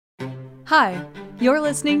Hi, you're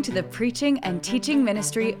listening to the preaching and teaching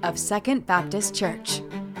ministry of Second Baptist Church.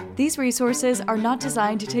 These resources are not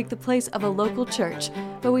designed to take the place of a local church,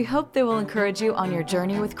 but we hope they will encourage you on your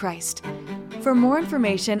journey with Christ. For more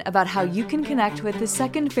information about how you can connect with the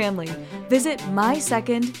Second family, visit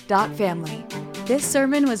mysecond.family. This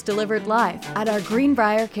sermon was delivered live at our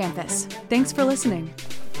Greenbrier campus. Thanks for listening.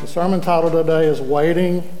 The sermon title today is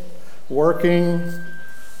Waiting, Working,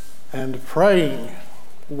 and Praying.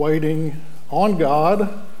 Waiting on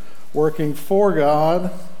God, working for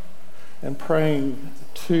God, and praying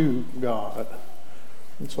to God.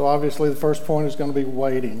 And so obviously the first point is going to be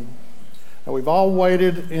waiting. Now we've all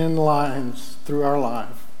waited in lines through our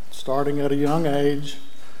life, starting at a young age,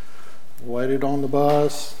 waited on the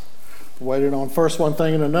bus, waited on first one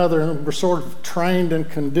thing and another, and we're sort of trained and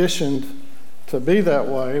conditioned to be that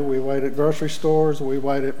way. We wait at grocery stores, we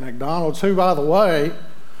wait at McDonald's, who, by the way,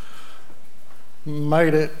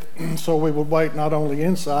 made it so we would wait not only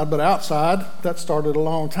inside but outside. That started a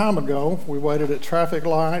long time ago. We waited at traffic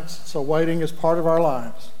lights, so waiting is part of our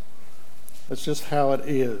lives. It's just how it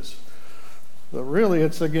is. But really,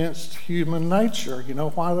 it's against human nature. You know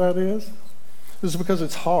why that is? This is because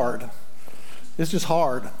it's hard. It's just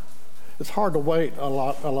hard. It's hard to wait a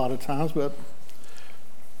lot of times, but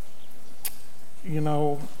you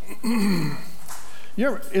know,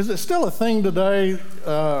 is it still a thing today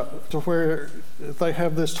to where they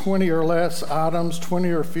have this 20 or less items, 20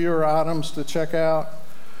 or fewer items to check out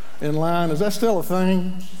in line? Is that still a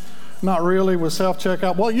thing? Not really with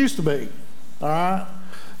self-checkout. Well, it used to be, all right?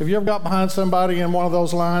 Have you ever got behind somebody in one of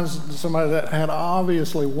those lines, somebody that had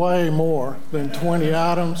obviously way more than 20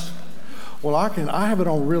 items? Well, I have it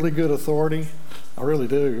on really good authority. I really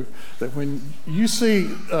do. That when you see,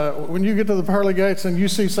 when you get to the pearly gates and you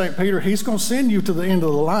see St. Peter, he's going to send you to the end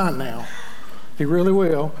of the line now. He really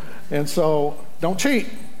will. And so don't cheat.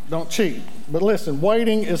 Don't cheat. But listen,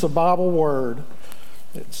 waiting is a Bible word.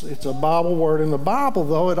 It's a Bible word. In the Bible,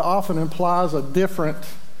 though, it often implies a different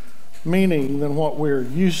meaning than what we're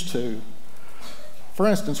used to. For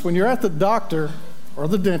instance, when you're at the doctor or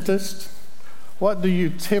the dentist, what do you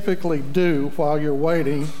typically do while you're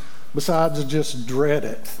waiting besides just dread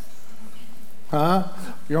it? Huh?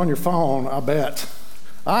 You're on your phone, I bet.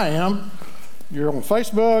 I am. You're on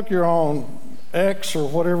Facebook, you're on X or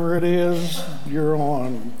whatever it is, you're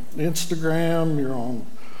on Instagram, you're on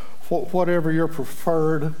whatever your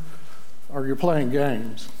preferred, or you're playing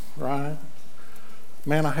games, right?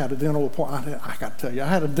 Man, I had a dental appointment. I got to tell you, I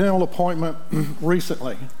had a dental appointment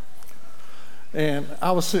recently. And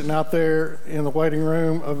I was sitting out there in the waiting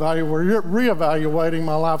room reevaluating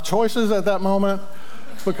my life choices at that moment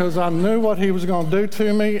because I knew what he was going to do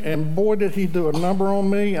to me, and boy, did he do a number on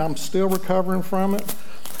me. I'm still recovering from it.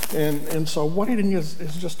 And so waiting is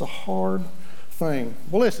just a hard thing.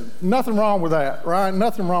 Well, listen, nothing wrong with that, right?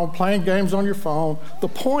 Nothing wrong with playing games on your phone. The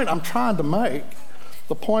point I'm trying to make,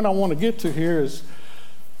 the point I want to get to here is,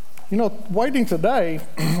 you know, waiting today,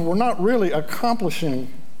 we're not really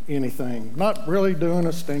accomplishing anything, not really doing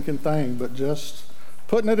a stinking thing, but just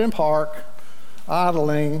putting it in park,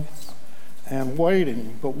 idling, and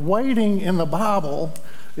waiting. But waiting in the Bible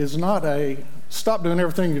is not a stop doing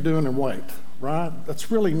everything you're doing and wait, right?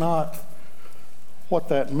 That's really not what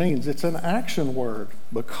that means. It's an action word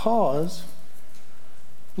because,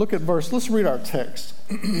 look at let's read our text.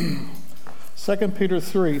 2 Peter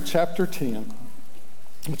 3, chapter 3,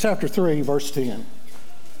 verse 10.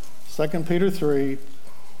 2 Peter 3,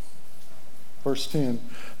 verse 10.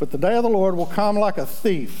 But the day of the Lord will come like a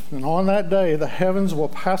thief, and on that day the heavens will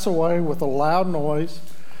pass away with a loud noise,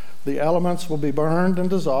 the elements will be burned and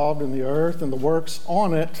dissolved in the earth, and the works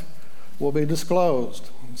on it will be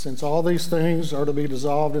disclosed. Since all these things are to be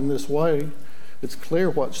dissolved in this way, it's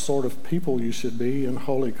clear what sort of people you should be in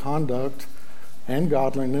holy conduct and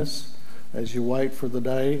godliness as you wait for the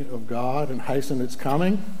day of God and hasten its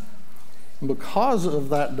coming. And because of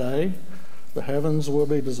that day, the heavens will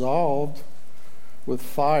be dissolved with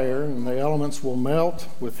fire, and the elements will melt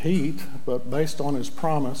with heat, but based on his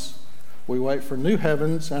promise, we wait for new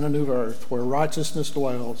heavens and a new earth where righteousness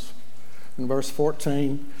dwells. In verse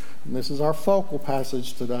 14, and this is our focal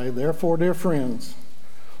passage today, therefore, dear friends,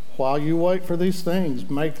 while you wait for these things,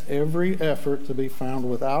 make every effort to be found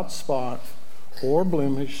without spot or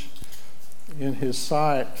blemish in his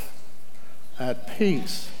sight, at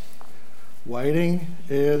peace. Waiting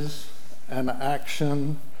is an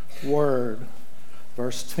action word.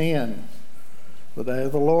 Verse 10, the day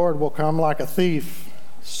of the Lord will come like a thief.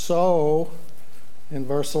 So, in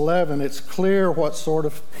verse 11, it's clear what sort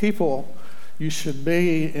of people you should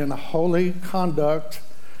be in holy conduct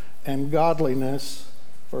and godliness.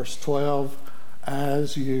 Verse 12,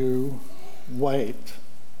 as you wait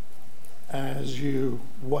as you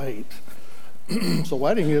wait. So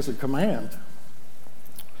waiting is a command.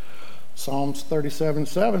 Psalms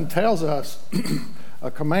 37:7 tells us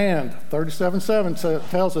a command. 37:7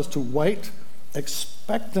 tells us to wait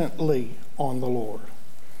expectantly on the Lord.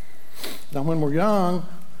 Now, when we're young,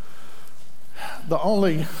 the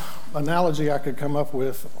only analogy I could come up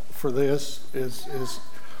with for this is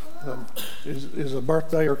a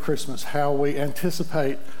birthday or Christmas, how we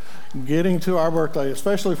anticipate getting to our birthday,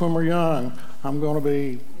 especially when we're young. I'm going to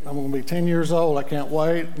be 10 years old. I can't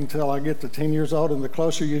wait until I get to 10 years old. And the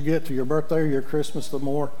closer you get to your birthday or your Christmas, the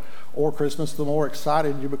more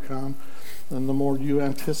excited you become, and the more you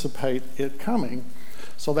anticipate it coming.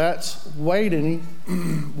 So that's waiting,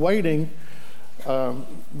 the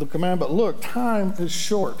command. But look, time is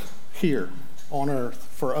short here on earth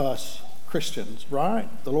for us Christians, right?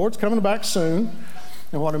 The Lord's coming back soon,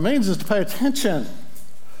 and what it means is to pay attention.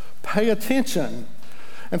 Pay attention.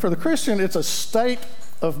 And for the Christian, it's a state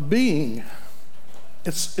of being.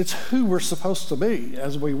 It's who we're supposed to be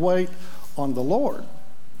as we wait on the Lord.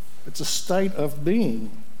 It's a state of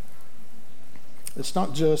being. It's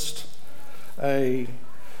not just a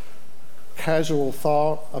casual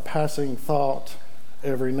thought, a passing thought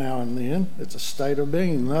every now and then. It's a state of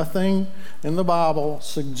being. Nothing in the Bible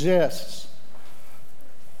suggests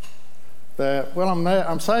that, well,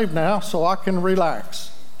 I'm saved now, so I can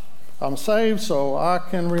relax. I'm saved, so I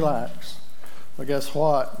can relax. But guess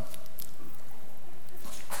what?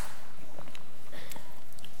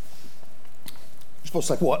 You're supposed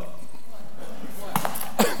to say what?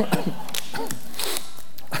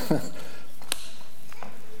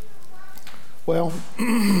 Well,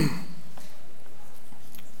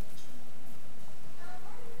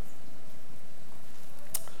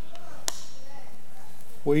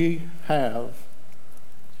 we have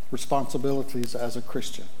responsibilities as a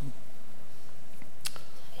Christian.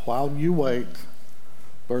 While you wait,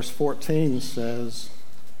 verse 14 says,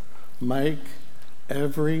 make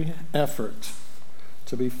every effort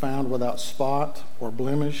to be found without spot or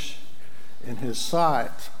blemish in his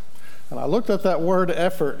sight. And I looked at that word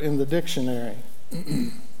effort in the dictionary.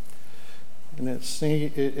 And it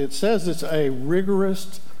says it's a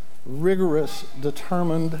rigorous,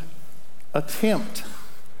 determined attempt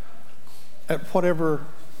at whatever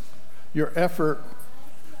your effort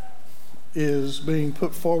is being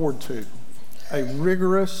put forward to. A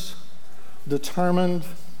rigorous, determined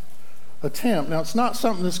attempt. Now, it's not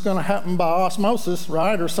something that's going to happen by osmosis,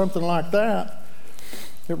 right, or something like that.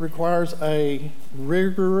 It requires a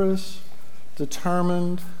rigorous,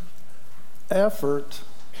 determined effort.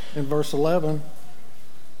 In verse 11,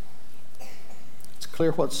 it's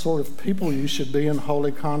clear what sort of people you should be in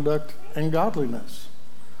holy conduct and godliness.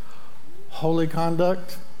 Holy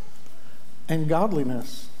conduct and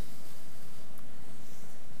godliness.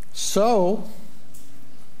 So,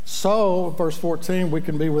 verse 14, we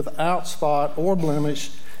can be without spot or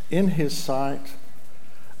blemish in his sight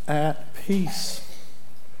at peace.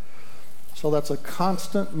 So that's a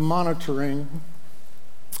constant monitoring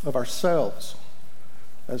of ourselves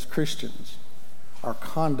as Christians, our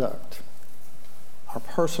conduct, our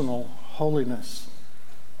personal holiness,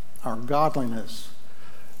 our godliness,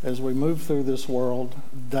 as we move through this world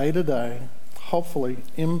day to day, hopefully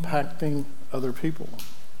impacting other people.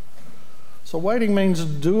 So waiting means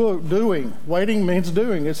doing. Waiting means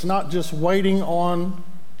doing. It's not just waiting on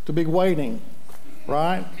to be waiting,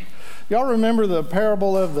 right? Y'all remember the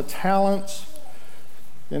parable of the talents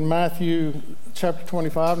in Matthew chapter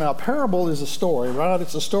 25? Now, a parable is a story, right?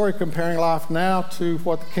 It's a story comparing life now to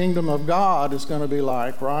what the kingdom of God is going to be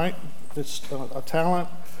like, right? It's a talent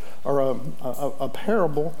or a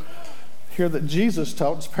parable here that Jesus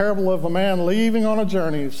taught. It's a parable of a man leaving on a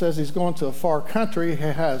journey. It says he's going to a far country. He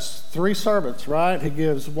has 3 servants, right? He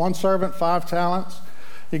gives one servant 5 talents.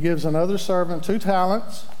 He gives another servant 2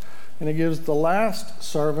 talents. And he gives the last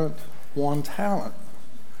servant 1 talent.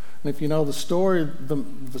 And if you know the story, the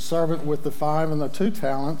servant with the 5 and the 2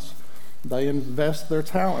 talents, they invest their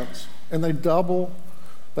talents. And they double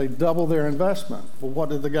their investment. Well, what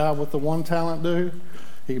did the guy with the 1 talent do?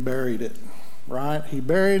 He buried it. Right? He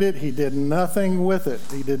buried it. He did nothing with it.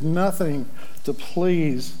 He did nothing to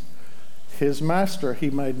please his master.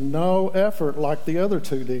 He made no effort like the other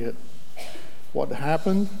 2 did. What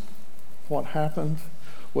happened?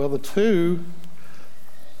 Well, the 2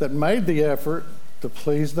 that made the effort to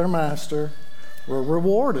please their master were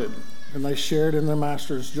rewarded, and they shared in their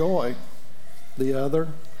master's joy. The other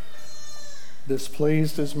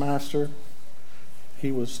displeased his master.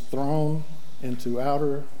 He was thrown into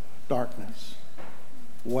outer darkness.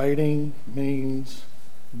 Waiting means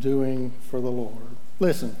doing for the Lord.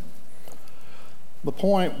 Listen, The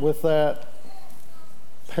point with that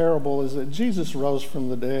parable is that Jesus rose from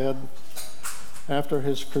the dead after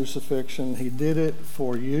his crucifixion. He did it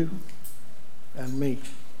for you and me.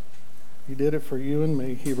 He did it for you and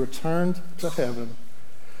me. He returned to heaven,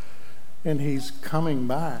 and he's coming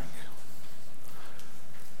back.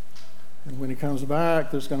 And when he comes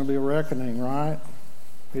back, there's going to be a reckoning, right?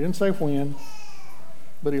 He didn't say when,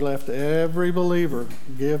 but he left every believer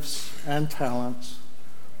gifts and talents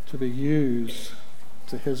to be used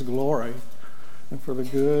to his glory and for the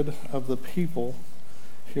good of the people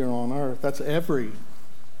here on earth. That's every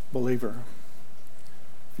believer.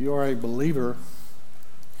 If you are a believer,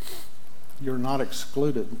 you're not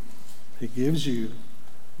excluded. He gives you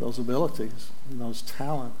those abilities and those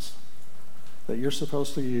talents that you're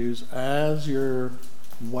supposed to use as you're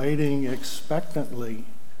waiting expectantly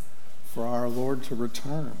for our Lord to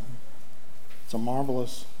return. It's a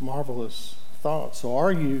marvelous, marvelous thought. So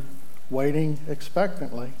are you waiting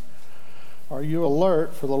expectantly? Are you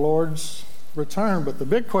alert for the Lord's return? But the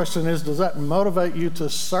big question is, does that motivate you to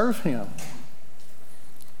serve him?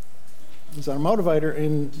 Is that a motivator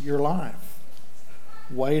in your life?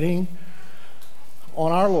 Waiting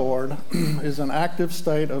on our Lord is an active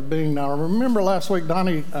state of being. Now, remember last week,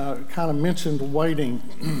 Donnie kind of mentioned waiting.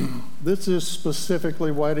 This is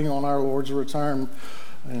specifically waiting on our Lord's return.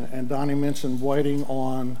 And Donnie mentioned waiting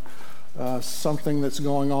on something that's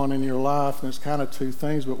going on in your life. And it's kind of two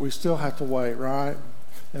things, but we still have to wait, right?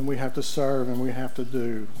 And we have to serve and we have to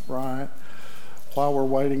do, right? While we're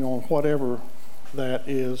waiting on whatever that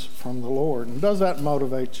is from the Lord. And does that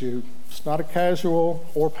motivate you? It's not a casual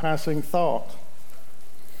or passing thought.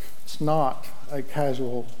 It's not a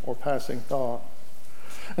casual or passing thought.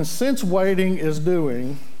 And since waiting is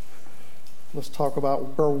doing, let's talk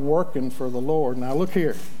about we're working for the Lord. Now look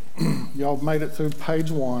here. Y'all made it through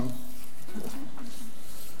page 1.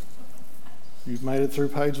 You've made it through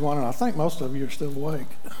page 1, and I think most of you are still awake.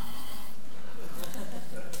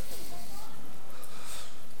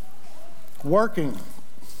 Working.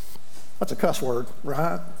 That's a cuss word,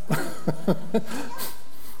 right?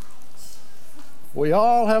 We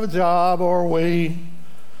all have a job, or we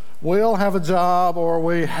will have a job, or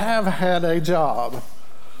we have had a job.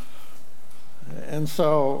 And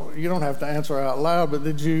so you don't have to answer out loud, but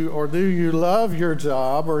do you love your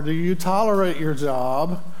job, or do you tolerate your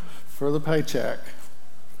job for the paycheck?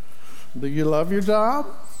 Do you love your job,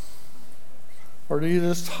 or do you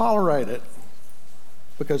just tolerate it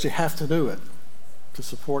because you have to do it to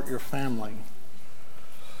support your family?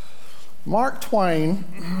 Mark Twain,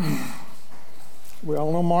 we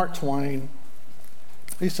all know Mark Twain.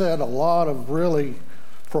 He said a lot of really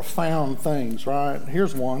profound things, right?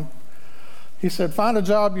 Here's one. He said, find a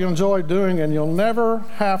job you enjoy doing and you'll never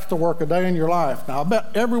have to work a day in your life. Now, I bet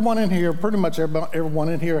everyone in here, pretty much everyone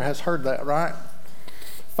in here has heard that, right?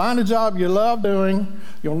 Find a job you love doing,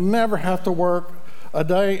 you'll never have to work a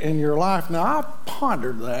day in your life. Now, I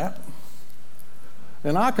pondered that,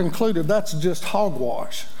 and I concluded that's just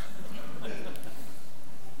hogwash.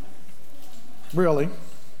 Really.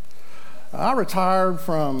 I retired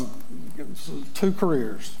from 2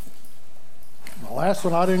 careers. The last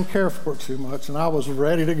one I didn't care for too much, and I was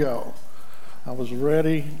ready to go.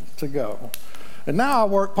 And now I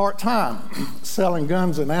work part-time selling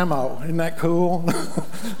guns and ammo. Isn't that cool?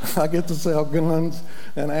 I get to sell guns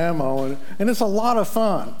and ammo, and it's a lot of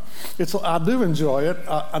fun. I do enjoy it.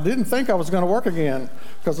 I didn't think I was going to work again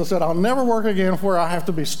because I said I'll never work again where I have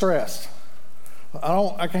to be stressed.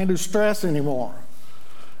 I can't do stress anymore.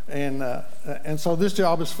 And so this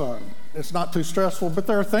job is fun. It's not too stressful, but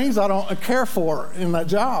there are things I don't care for in that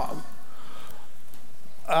job.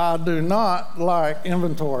 I do not like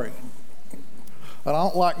inventory. I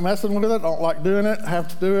don't like messing with it. I don't like doing it. I have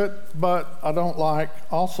to do it, but I don't like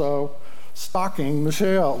also stocking the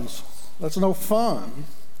shelves. That's no fun.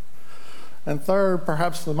 And third,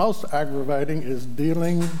 perhaps the most aggravating, is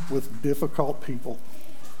dealing with difficult people.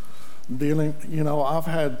 I've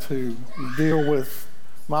had to deal with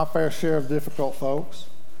my fair share of difficult folks.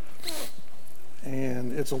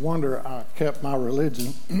 And it's a wonder I kept my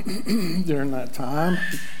religion during that time,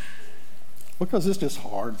 because it's just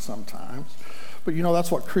hard sometimes. But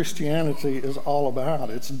that's what Christianity is all about.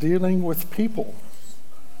 It's dealing with people.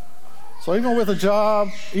 So even with a job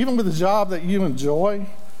that you enjoy,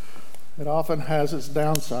 it often has its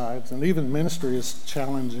downsides, and even ministry is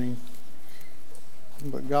challenging.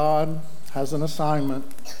 But God has an assignment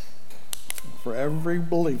for every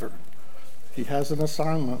believer. He has an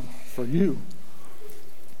assignment for you.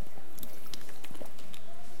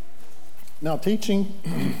 Now, teaching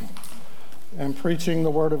and preaching the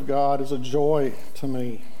Word of God is a joy to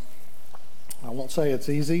me. I won't say it's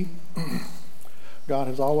easy, God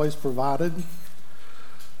has always provided.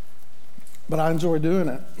 But I enjoy doing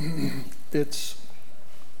it. It's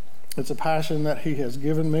a passion that He has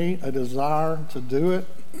given me, a desire to do it.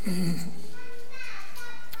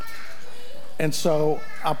 And so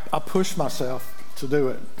I push myself to do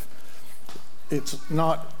it. It's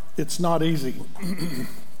not easy.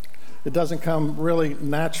 It doesn't come really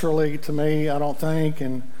naturally to me, I don't think.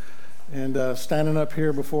 And standing up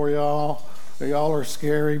here before y'all are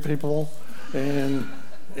scary people, and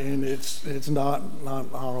it's not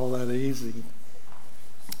all that easy.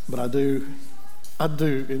 But I do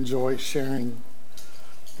enjoy sharing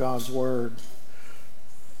God's word.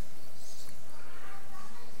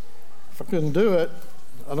 If I couldn't do it,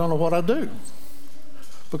 I don't know what I'd do,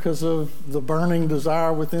 because of the burning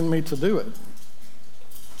desire within me to do it.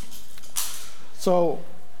 So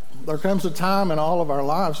there comes a time in all of our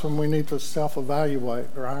lives when we need to self-evaluate,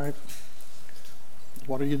 right?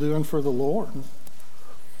 What are you doing for the Lord?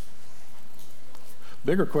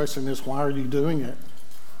 Bigger question is, why are you doing it?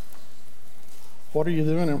 What are you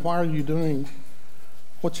doing, and why are you doing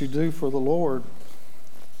what you do for the Lord?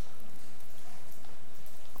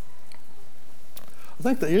 I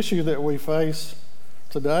think the issue that we face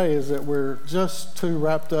today is that we're just too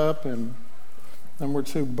wrapped up and we're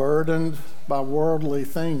too burdened by worldly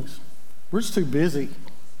things. We're just too busy,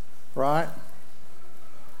 right?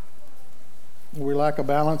 We lack a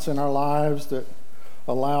balance in our lives that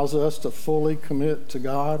allows us to fully commit to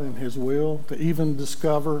God and His will, to even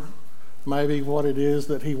discover maybe what it is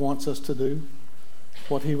that He wants us to do,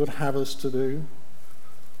 what He would have us to do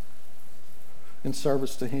in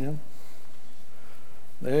service to Him.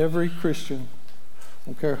 Every Christian, I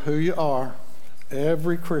don't care who you are,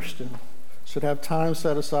 every Christian should have time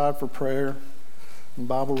set aside for prayer and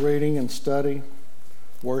Bible reading and study,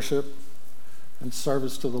 worship, and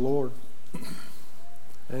service to the Lord.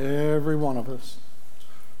 Every one of us.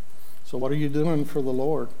 So what are you doing for the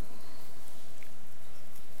Lord?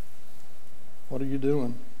 What are you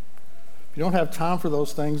doing? If you don't have time for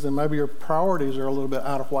those things, then maybe your priorities are a little bit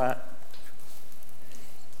out of whack.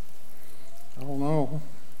 I don't know.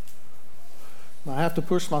 I have to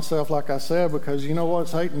push myself, like I said, because you know what?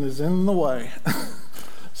 Satan is in the way.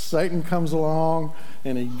 Satan comes along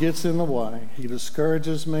and he gets in the way. He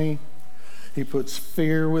discourages me. He puts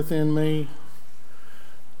fear within me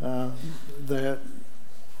that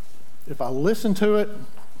if I listen to it,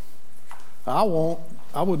 I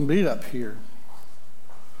wouldn't be up here.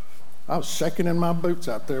 I was shaking in my boots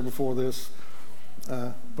out there before this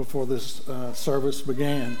service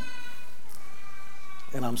began.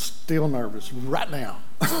 And I'm still nervous right now.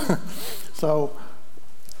 So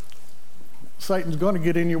Satan's going to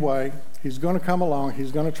get in your way. He's going to come along.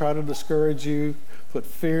 He's going to try to discourage you, put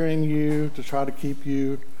fear in you to try to keep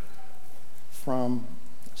you from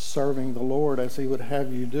serving the Lord as He would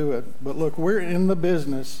have you do it. But look, we're in the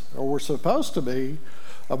business, or we're supposed to be,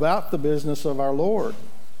 about the business of our Lord.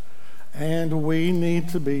 And we need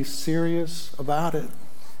to be serious about it,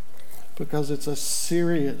 because it's a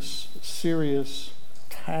serious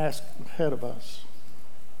task ahead of us.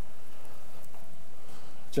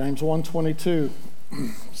 James 1:22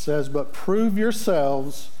 says, "But prove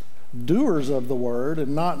yourselves doers of the word,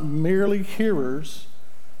 and not merely hearers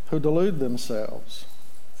who delude themselves."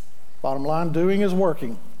 Bottom line, doing is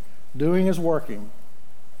working. Doing is working.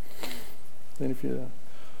 Then if you,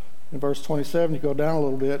 in verse 27, you go down a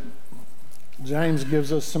little bit, James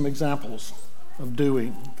gives us some examples of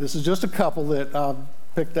doing. This is just a couple that I've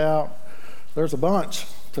picked out. There's a bunch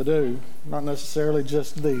to do, not necessarily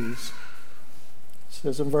just these. It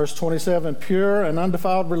says in verse 27, "Pure and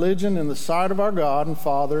undefiled religion in the sight of our God and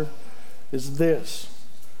Father is this,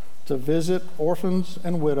 to visit orphans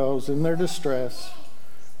and widows in their distress,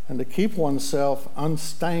 and to keep oneself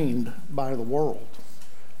unstained by the world,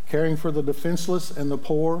 caring for the defenseless and the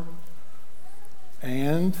poor,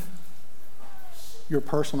 and your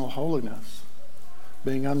personal holiness."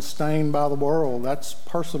 Being unstained by the world, that's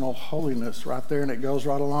personal holiness right there, and it goes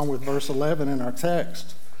right along with verse 11 in our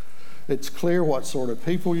text. It's clear what sort of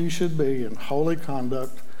people you should be in holy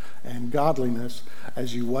conduct and godliness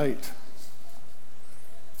as you wait.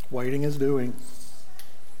 Waiting is doing.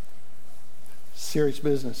 Serious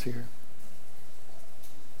business here.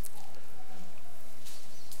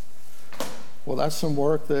 Well, that's some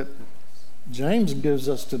work that James gives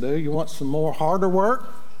us to do. You want some more harder work?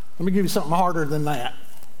 Let me give you something harder than that.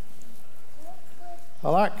 I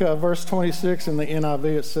like verse 26 in the NIV.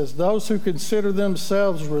 It says, "Those who consider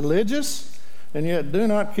themselves religious and yet do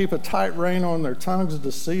not keep a tight rein on their tongues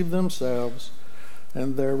deceive themselves,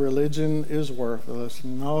 and their religion is worthless."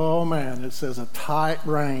 No, man, it says a tight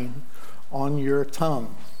rein on your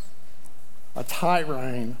tongue. a tight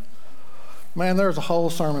rein. Man, there's a whole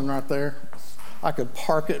sermon right there. I could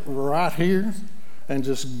park it right here and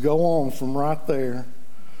just go on from right there.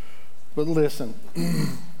 But listen,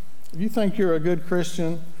 if you think you're a good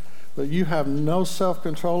Christian, but you have no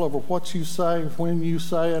self-control over what you say, when you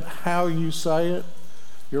say it, how you say it,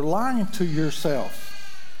 you're lying to yourself.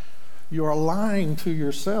 You are lying to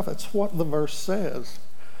yourself. That's what the verse says.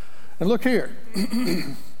 And look here.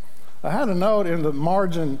 I had a note in the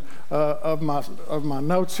margin of my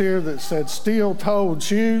notes here that said steel-toed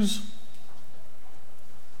shoes.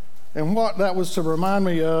 And what that was to remind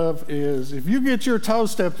me of is if you get your toe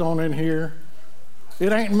stepped on in here,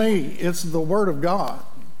 it ain't me, it's the Word of God.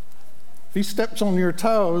 If He steps on your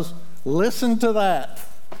toes, listen to that.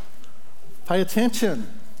 Pay attention.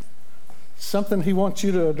 Something He wants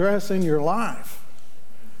you to address in your life.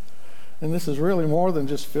 And this is really more than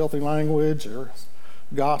just filthy language or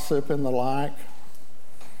gossip and the like.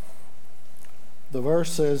 The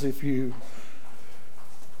verse says if you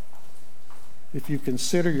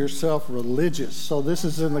consider yourself religious, so this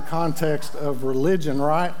is in the context of religion,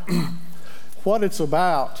 right? What it's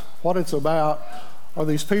about are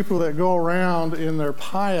these people that go around in their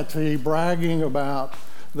piety bragging about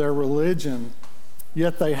their religion,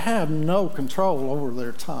 yet they have no control over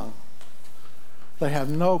their tongue. They have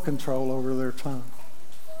no control over their tongue.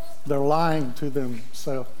 They're lying to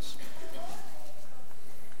themselves.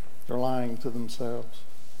 They're lying to themselves.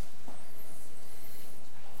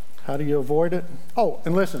 How do you avoid it? Oh,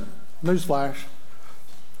 and listen, newsflash.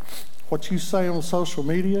 What you say on social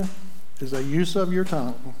media is a use of your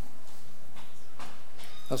tongue.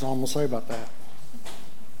 That's all I'm going to say about that.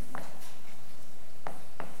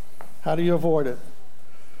 How do you avoid it?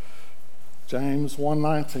 James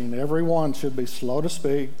 1:19, everyone should be slow to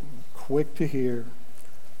speak, quick to hear,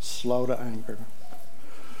 slow to anger.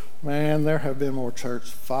 Man, there have been more church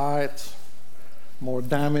fights, more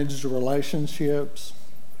damaged relationships,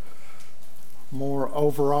 more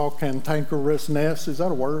overall cantankerousness. Is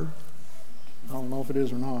that a word? I don't know if it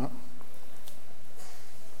is or not.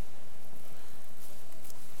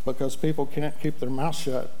 Because people can't keep their mouth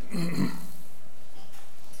shut.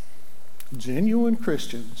 Genuine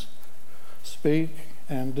Christians speak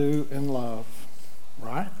and do in love,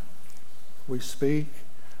 right? We speak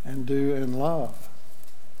and do in love,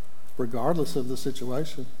 regardless of the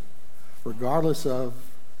situation, regardless of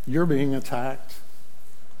you're being attacked.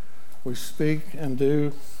 We speak and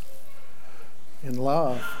do in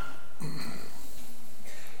love.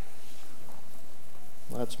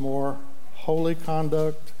 That's more holy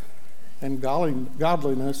conduct and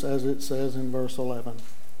godliness, as it says in verse 11.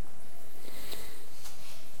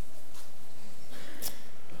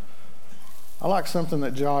 I like something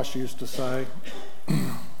that Josh used to say.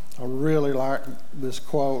 I really like this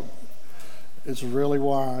quote. It's really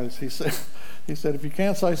wise. He said, if you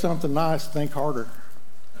can't say something nice, think harder.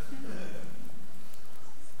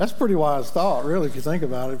 That's a pretty wise thought, really, if you think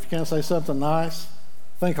about it. If you can't say something nice,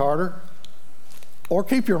 think harder. Or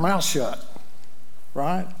keep your mouth shut,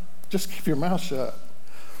 right? Just keep your mouth shut.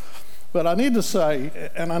 But I need to say,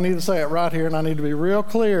 and I need to say it right here, and I need to be real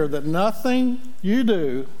clear that nothing you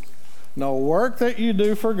do, no work that you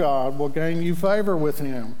do for God will gain you favor with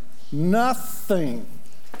Him. Nothing.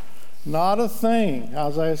 Not a thing.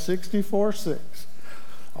 Isaiah 64:6.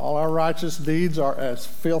 All our righteous deeds are as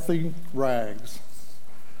filthy rags.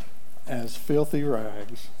 As filthy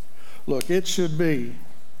rags. Look, it should be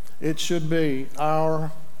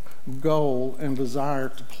our goal and desire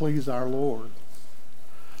to please our Lord.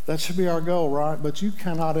 That should be our goal, right? But you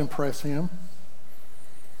cannot impress Him.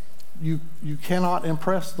 You cannot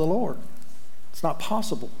impress the Lord. It's not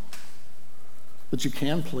possible. But you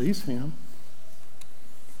can please Him.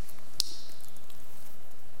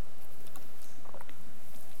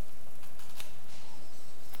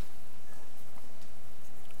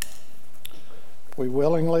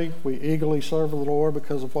 We eagerly serve the Lord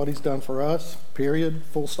because of what He's done for us. Period.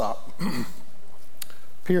 Full stop.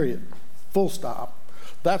 Period. Full stop.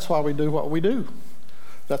 That's why we do what we do.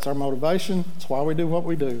 That's our motivation. That's why we do what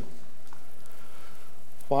we do.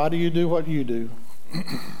 Why do you do what you do?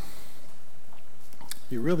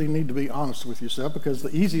 You really need to be honest with yourself, because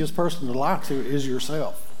the easiest person to lie to is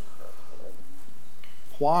yourself.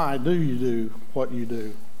 Why do you do what you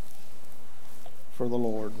do for the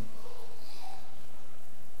Lord?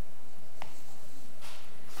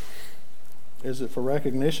 Is it for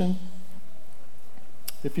recognition?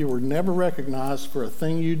 If you were never recognized for a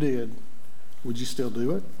thing you did, would you still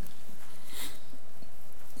do it?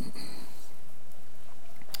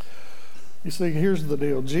 You see, here's the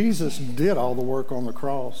deal. Jesus did all the work on the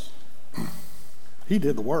cross. He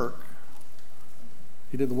did the work.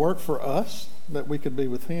 He did the work for us that we could be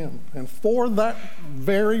with him. And for that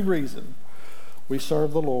very reason, we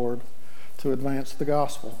serve the Lord to advance the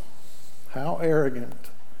gospel. How arrogant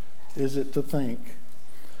is it to think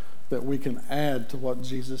that we can add to what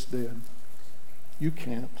Jesus did? You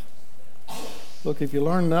can't. Look, if you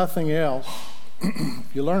learn nothing else,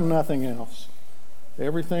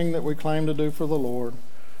 everything that we claim to do for the Lord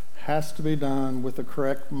has to be done with the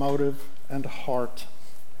correct motive and heart.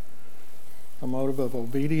 A motive of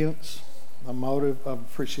obedience, a motive of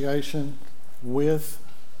appreciation with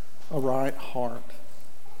a right heart.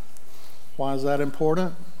 Why is that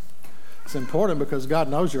important? It's important because God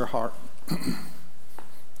knows your heart.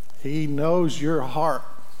 He knows your heart.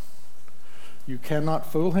 You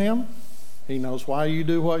cannot fool him. He knows why you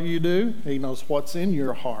do what you do. He knows what's in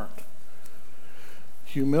your heart.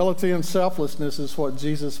 Humility and selflessness is what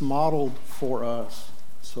Jesus modeled for us.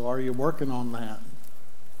 So are you working on that?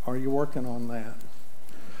 Are you working on that?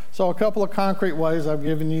 So a couple of concrete ways I've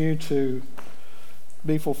given you to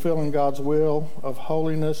be fulfilling God's will of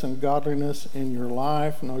holiness and godliness in your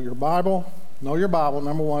life. Know your Bible. Know your Bible.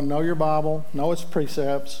 Number one, know your Bible. Know its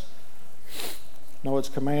precepts. Know its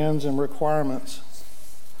commands and requirements.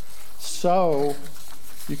 So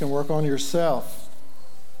you can work on yourself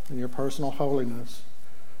and your personal holiness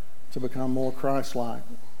to become more Christ-like.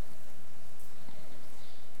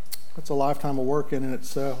 It's a lifetime of work in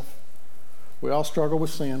itself. We all struggle with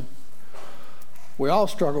sin. We all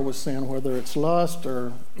struggle with sin, whether it's lust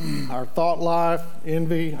or our thought life,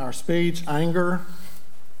 envy, our speech, anger.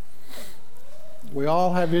 We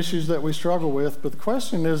all have issues that we struggle with, but the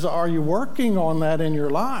question is, are you working on that in your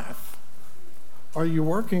life? Are you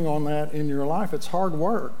working on that in your life? It's hard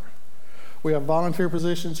work. We have volunteer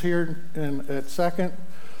positions here at Second,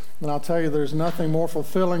 and I'll tell you, there's nothing more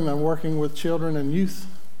fulfilling than working with children and youth.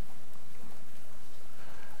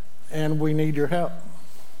 And we need your help.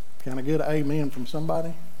 Can I get an amen from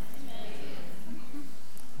somebody?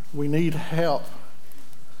 We need help.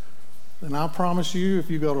 And I promise you, if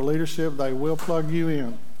you go to leadership, they will plug you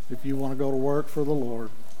in if you want to go to work for the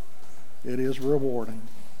Lord. It is rewarding.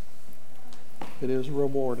 It is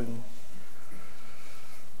rewarding.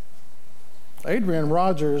 Adrian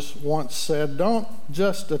Rogers once said, don't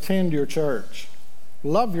just attend your church.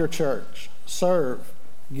 Love your church. Serve.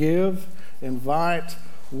 Give. Invite.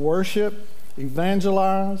 Worship,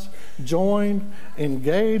 evangelize, join,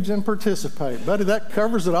 engage, and participate. Buddy, that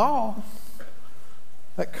covers it all.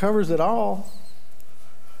 That covers it all.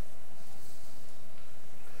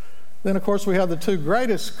 Then, of course, we have the two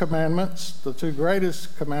greatest commandments to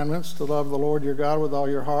love the Lord your God with all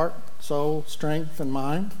your heart, soul, strength, and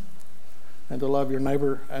mind, and to love your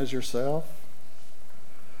neighbor as yourself.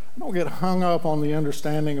 Don't get hung up on the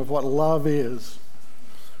understanding of what love is.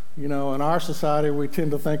 You know, in our society, we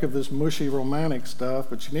tend to think of this mushy romantic stuff,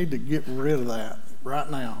 but you need to get rid of that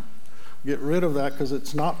right now. Get rid of that because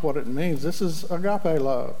it's not what it means. This is agape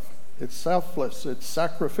love. It's selfless. It's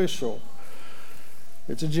sacrificial.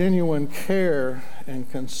 It's a genuine care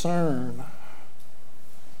and concern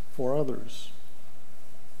for others.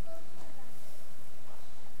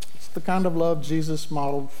 It's the kind of love Jesus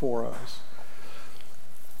modeled for us.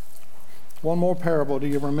 One more parable. Do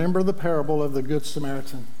you remember the parable of the Good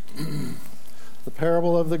Samaritan? The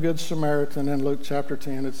parable of the Good Samaritan in Luke chapter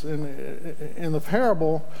 10. It's in the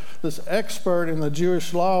parable, this expert in the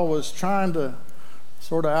Jewish law was trying to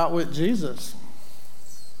sort of outwit Jesus.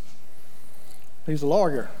 He's a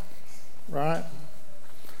lawyer, right?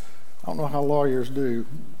 I don't know how lawyers do.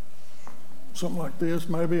 Something like this,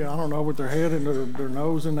 maybe. I don't know, with their head and their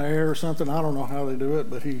nose in the air or something. I don't know how they do it,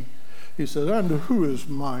 but he said, and who is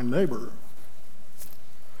my neighbor?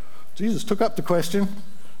 Jesus took up the question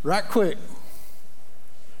right quick.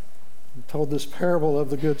 He told this parable of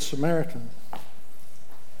the Good Samaritan.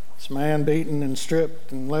 This man beaten and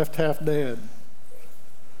stripped and left half dead.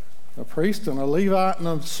 A priest and a Levite and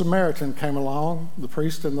a Samaritan came along. The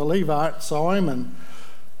priest and the Levite saw him and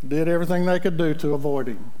did everything they could do to avoid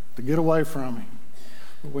him, to get away from him.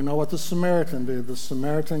 But we know what the Samaritan did. The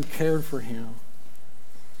Samaritan cared for him.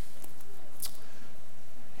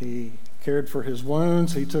 He cared for his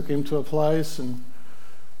wounds. He took him to a place and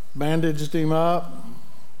bandaged him up,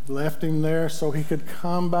 left him there so he could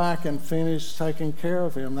come back and finish taking care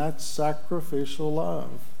of him. That's sacrificial love.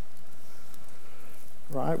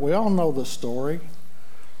 Right? We all know the story.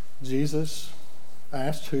 Jesus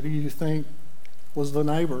asked, who do you think was the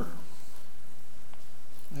neighbor?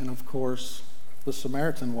 And of course, the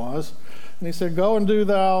Samaritan was. And he said, go and do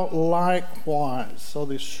thou likewise. So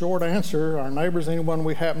the short answer, our neighbor is anyone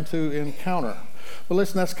we happen to encounter. But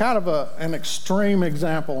listen, that's kind of an extreme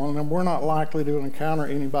example, and we're not likely to encounter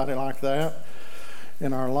anybody like that.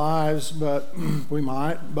 in our lives, but we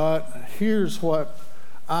might. But here's what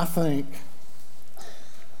I think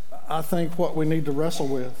what we need to wrestle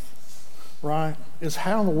with, right, is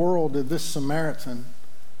how in the world did this Samaritan,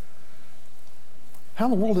 how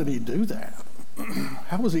in the world did he do that?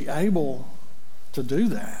 How was he able to do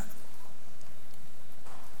that?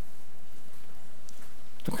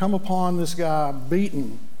 To come upon this guy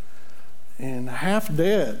beaten and half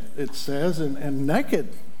dead, it says, and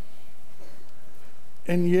naked.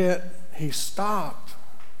 And yet he stopped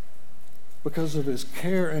because of his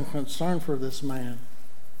care and concern for this man.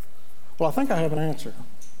 Well, I think I have an answer.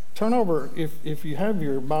 Turn over, if you have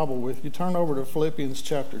your Bible with you, turn over to Philippians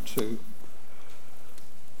chapter 2.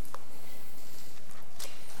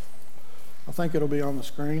 I think it'll be on the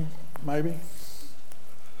screen, maybe.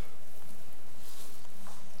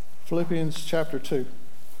 Philippians chapter 2.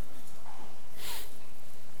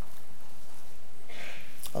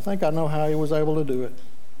 I think I know how he was able to do it.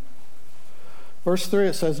 Verse 3,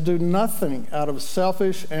 it says, "Do nothing out of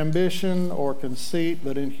selfish ambition or conceit,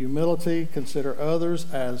 but in humility consider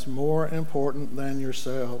others as more important than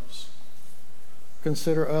yourselves."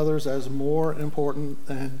 Consider others as more important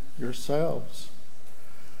than yourselves.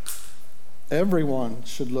 Everyone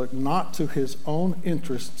should look not to his own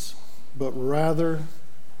interests, but rather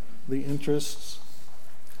the interests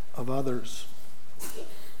of others.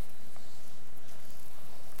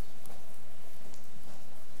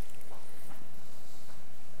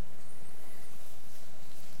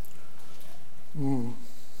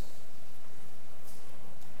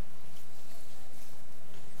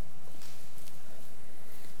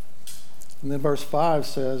 And then verse 5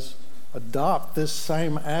 says, adopt this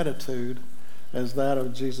same attitude as that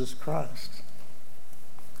of Jesus Christ.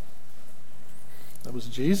 That was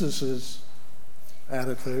Jesus'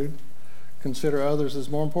 attitude. Consider others as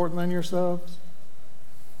more important than yourselves.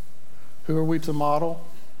 Who are we to model?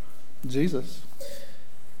 Jesus.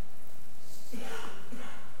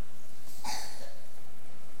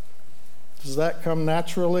 Does that come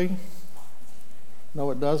naturally? No,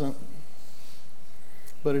 it doesn't.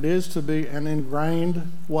 But it is to be an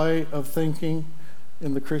ingrained way of thinking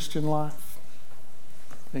in the Christian life.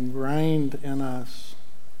 Ingrained in us,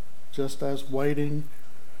 just as waiting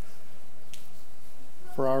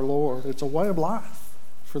for our Lord. It's a way of life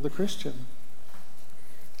for the Christian.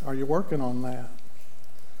 Are you working on that?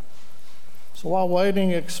 So while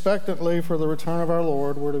waiting expectantly for the return of our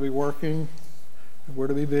Lord, we're to be working and we're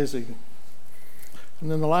to be busy.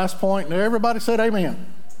 And then the last point, and everybody said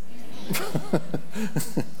amen.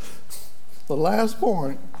 The last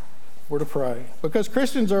point, we're to pray. Because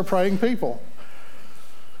Christians are praying people.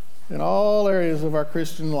 In all areas of our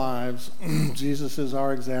Christian lives, Jesus is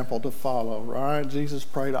our example to follow, right? Jesus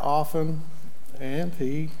prayed often, and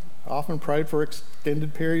he often prayed for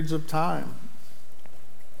extended periods of time.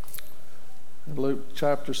 Luke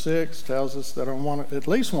chapter 6 tells us that on at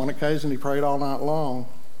least one occasion he prayed all night long.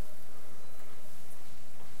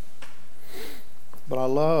 But I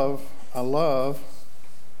love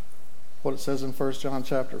what it says in 1 John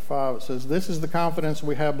chapter 5. It says, "This is the confidence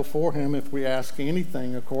we have before him. If we ask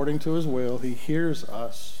anything according to his will, he hears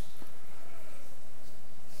us."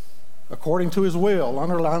 According to his will.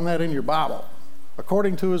 Underline that in your Bible.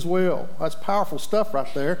 According to his will. That's powerful stuff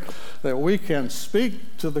right there, that we can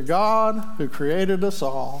speak to the God who created us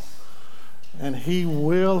all, and he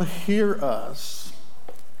will hear us.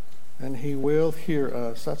 And he will hear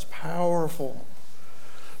us. That's powerful.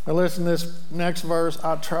 Now listen to this next verse.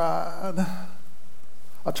 I tried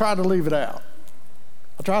to leave it out.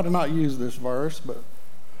 I tried to not use this verse, but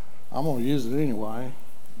I'm going to use it anyway.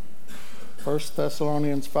 1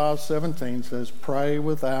 Thessalonians 5:17 says, "Pray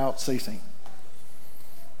without ceasing."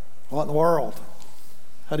 What in the world?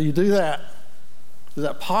 How do you do that? Is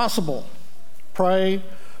that possible? Pray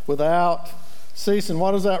without ceasing.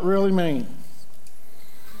 What does that really mean?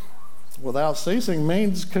 Without ceasing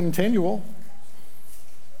means continual.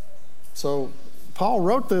 So Paul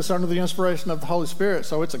wrote this under the inspiration of the Holy Spirit,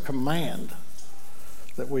 so it's a command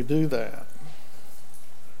that we do that.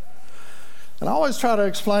 And I always try to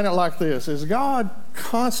explain it like this. Is God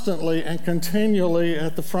constantly and continually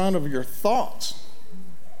at the front of your thoughts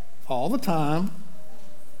all the time?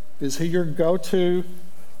 Is he your go-to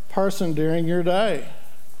person during your day?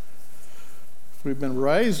 If we've been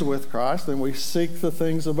raised with Christ, then we seek the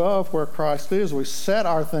things above where Christ is. We set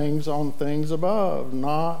our things on things above,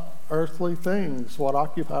 not earthly things. What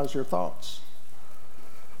occupies your thoughts?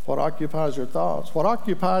 What occupies your thoughts? What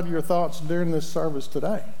occupied your thoughts during this service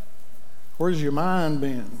today? Where's your mind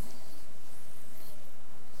been?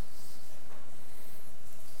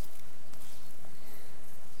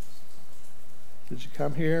 Did you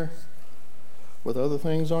come here with other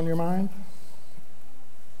things on your mind?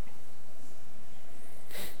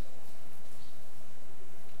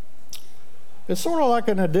 It's sort of like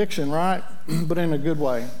an addiction, right? But in a good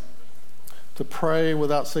way. To pray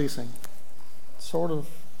without ceasing. Sort of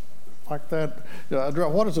like that.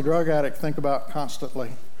 What does a drug addict think about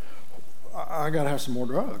constantly? I got to have some more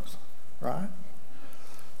drugs, right?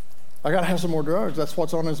 I got to have some more drugs. That's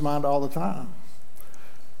what's on his mind all the time.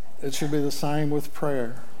 It should be the same with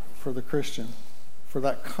prayer for the Christian, for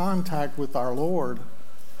that contact with our Lord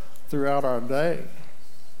throughout our day.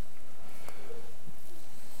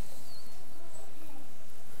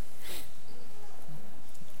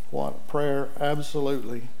 What prayer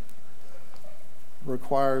absolutely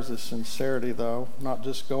requires is sincerity, though, not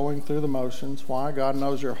just going through the motions. Why? God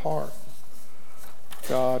knows your heart.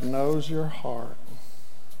 God knows your heart.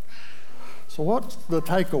 So what's the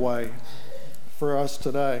takeaway for us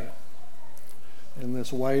today in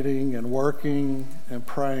this waiting and working and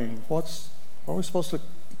praying? What are we supposed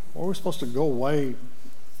to go away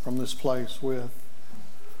from this place with,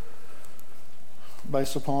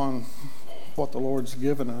 based upon what the Lord's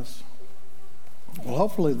given us? Well,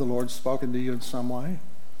 hopefully the Lord's spoken to you in some way.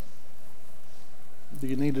 Do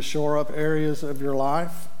you need to shore up areas of your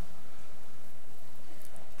life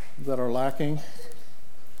that are lacking?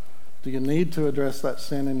 Do you need to address that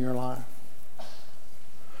sin in your life?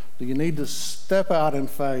 Do you need to step out in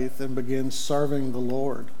faith and begin serving the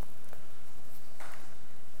Lord?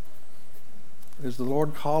 Is the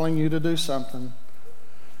Lord calling you to do something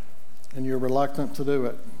and you're reluctant to do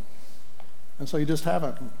it? And so you just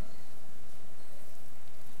haven't.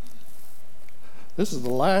 This is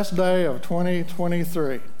the last day of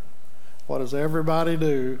 2023. What does everybody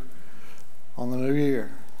do on the new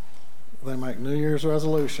year? They make New Year's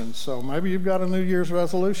resolutions. So maybe you've got a New Year's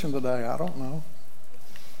resolution today. I don't know.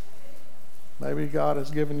 Maybe God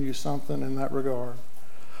has given you something in that regard.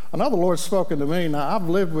 I know the Lord's spoken to me. Now, I've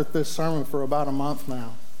lived with this sermon for about a month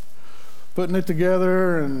now, putting it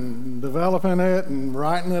together and developing it and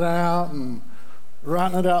writing it out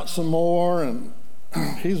some more, and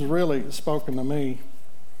he's really spoken to me.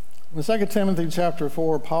 In 2 Timothy chapter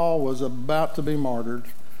 4, Paul was about to be martyred.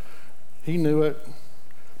 He knew it.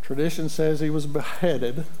 Tradition says he was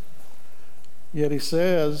beheaded. Yet he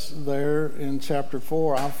says there in chapter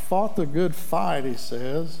 4, I've fought the good fight, he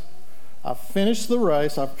says. I've finished the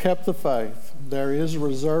race. I've kept the faith. There is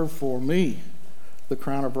reserved for me the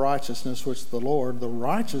crown of righteousness, which the Lord, the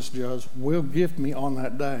righteous judge, will give me on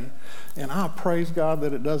that day. And I praise God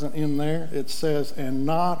that it doesn't end there. It says, and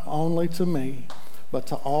not only to me, but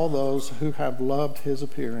to all those who have loved his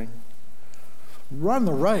appearing. Run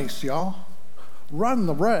the race, y'all. Run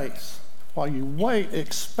the race while you wait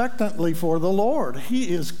expectantly for the Lord.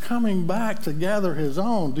 He is coming back to gather his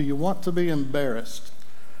own. Do you want to be embarrassed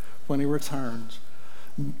when he returns?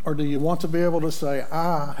 Or do you want to be able to say,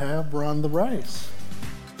 I have run the race?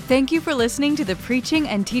 Thank you for listening to the preaching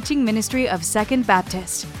and teaching ministry of Second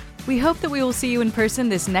Baptist. We hope that we will see you in person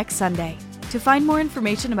this next Sunday. To find more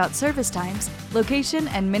information about service times, location,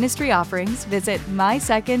 and ministry offerings, visit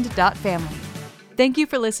mysecond.family. Thank you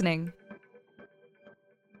for listening.